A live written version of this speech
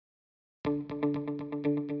The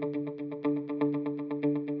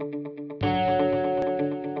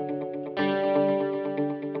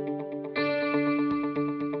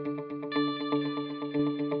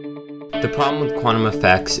problem with quantum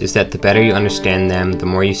effects is that the better you understand them, the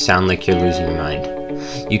more you sound like you're losing your mind.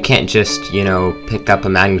 You can't just, pick up a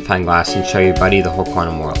magnifying glass and show your buddy the whole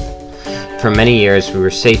quantum world. For many years, we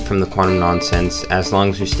were safe from the quantum nonsense as long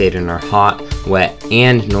as we stayed in our hot, wet,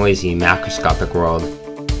 and noisy macroscopic world.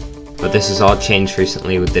 But this has all changed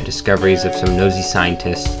recently with the discoveries of some nosy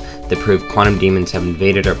scientists that prove quantum demons have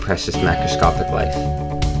invaded our precious macroscopic life.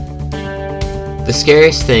 The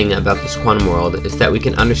scariest thing about this quantum world is that we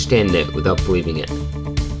can understand it without believing it.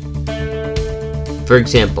 For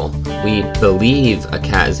example, we believe a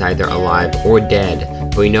cat is either alive or dead,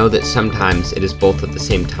 but we know that sometimes it is both at the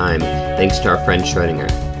same time, thanks to our friend Schrödinger.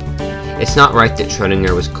 It's not right that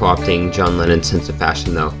Schrödinger was co-opting John Lennon's sense of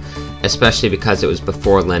fashion though, especially because it was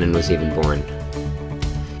before Lennon was even born.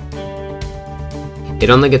 It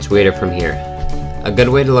only gets weirder from here. A good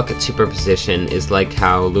way to look at superposition is like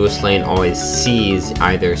how Lois Lane always sees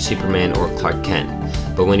either Superman or Clark Kent,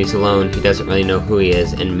 but when he's alone, he doesn't really know who he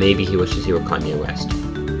is, and maybe he wishes he were Kanye West.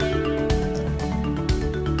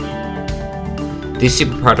 These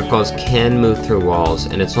superparticles can move through walls,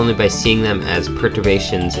 and it's only by seeing them as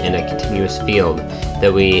perturbations in a continuous field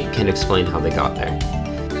that we can explain how they got there.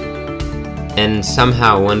 And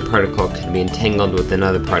somehow one particle can be entangled with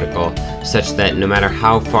another particle, such that no matter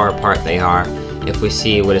how far apart they are, if we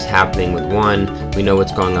see what is happening with one, we know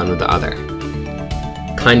what's going on with the other.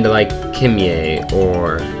 Kinda like Kimye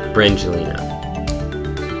or Brangelina.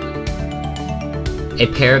 A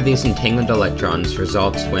pair of these entangled electrons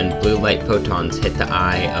results when blue light photons hit the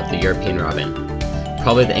eye of the European robin.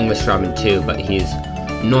 Probably the English robin too, but he's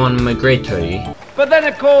non-migratory. But then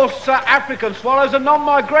of course African swallows are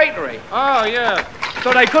non-migratory. Oh yeah.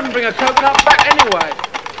 So they couldn't bring a coconut back anyway.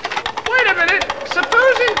 Wait a minute!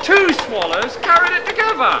 Supposing two swallows carried it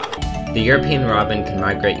together! The European robin can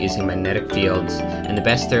migrate using magnetic fields, and the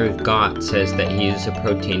best theory we've got says that he uses a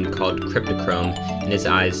protein called cryptochrome in his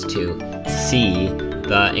eyes to see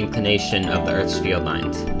the inclination of the Earth's field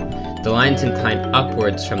lines. The lines incline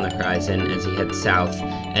upwards from the horizon as he heads south,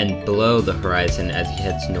 and below the horizon as he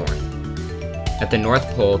heads north. At the North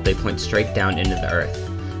Pole, they point straight down into the Earth,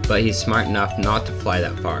 but he's smart enough not to fly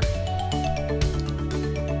that far.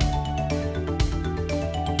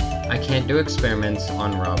 I can't do experiments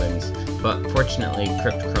on robins, but fortunately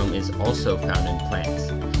cryptochrome is also found in plants.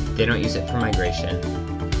 They don't use it for migration.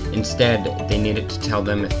 Instead, they need it to tell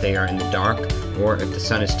them if they are in the dark or if the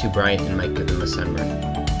sun is too bright and might give them a sunburn.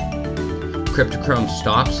 Cryptochrome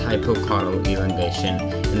stops hypocaudal elongation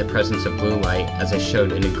in the presence of blue light, as I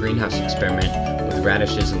showed in a greenhouse experiment with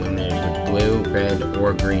radishes illuminated with blue, red,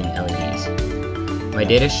 or green LEDs. My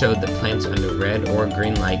data showed that plants under red or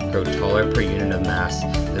green light grow taller per unit of mass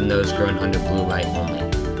than those grown under blue light only.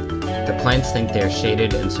 The plants think they are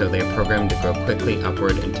shaded, and so they are programmed to grow quickly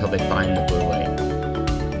upward until they find the blue light.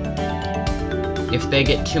 If they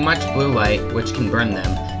get too much blue light, which can burn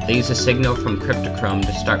them, they use a signal from cryptochrome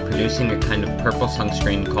to start producing a kind of purple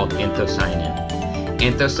sunscreen called anthocyanin.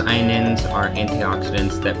 Anthocyanins are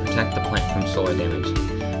antioxidants that protect the plant from solar damage.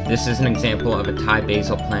 This is an example of a Thai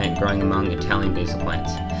basil plant growing among Italian basil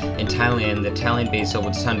plants. In Thailand, the Italian basil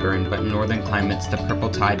would sunburn, but in northern climates, the purple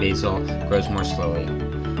Thai basil grows more slowly.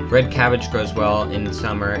 Red cabbage grows well in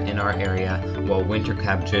summer in our area, while winter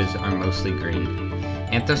cabbages are mostly green.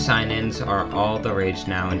 Anthocyanins are all the rage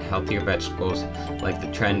now in healthier vegetables, like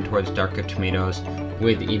the trend towards darker tomatoes,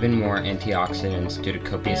 with even more antioxidants due to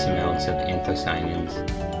copious amounts of anthocyanins.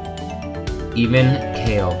 Even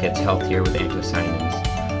kale gets healthier with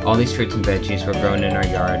anthocyanins. All these fruits and veggies were grown in our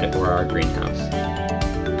yard or our greenhouse.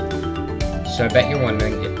 So I bet you're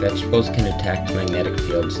wondering if vegetables can detect magnetic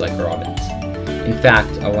fields like robins. In fact,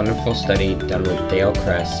 a wonderful study done with Dale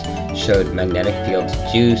Kress showed magnetic fields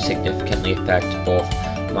do significantly affect both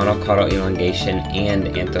monocaudal elongation and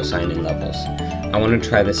anthocyanin levels. I want to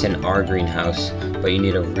try this in our greenhouse, but you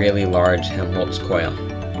need a really large Helmholtz coil.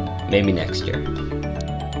 Maybe next year.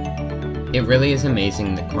 It really is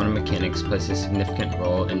amazing that quantum mechanics plays a significant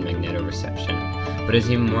role in magnetoreception, but it is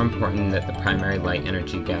even more important that the primary light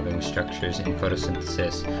energy gathering structures in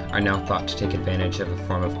photosynthesis are now thought to take advantage of a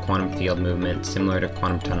form of quantum field movement similar to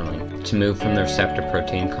quantum tunneling, to move from the receptor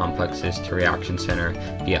protein complexes to reaction center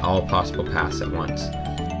via all possible paths at once.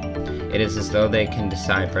 It is as though they can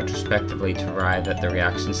decide retrospectively to arrive at the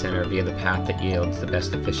reaction center via the path that yields the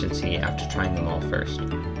best efficiency after trying them all first.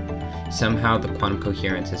 Somehow the quantum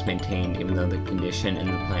coherence is maintained even though the conditions in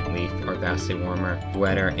the plant leaf are vastly warmer,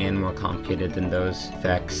 wetter, and more complicated than those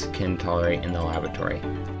effects can tolerate in the laboratory.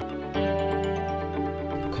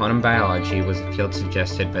 Quantum biology was a field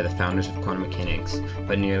suggested by the founders of quantum mechanics,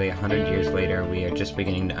 but nearly 100 years later we are just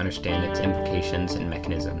beginning to understand its implications and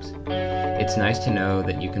mechanisms. It's nice to know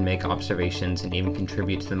that you can make observations and even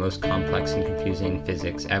contribute to the most complex and confusing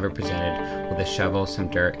physics ever presented with a shovel, some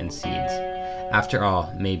dirt, and seeds. After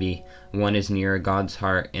all, maybe, one is nearer God's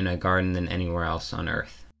heart in a garden than anywhere else on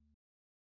Earth.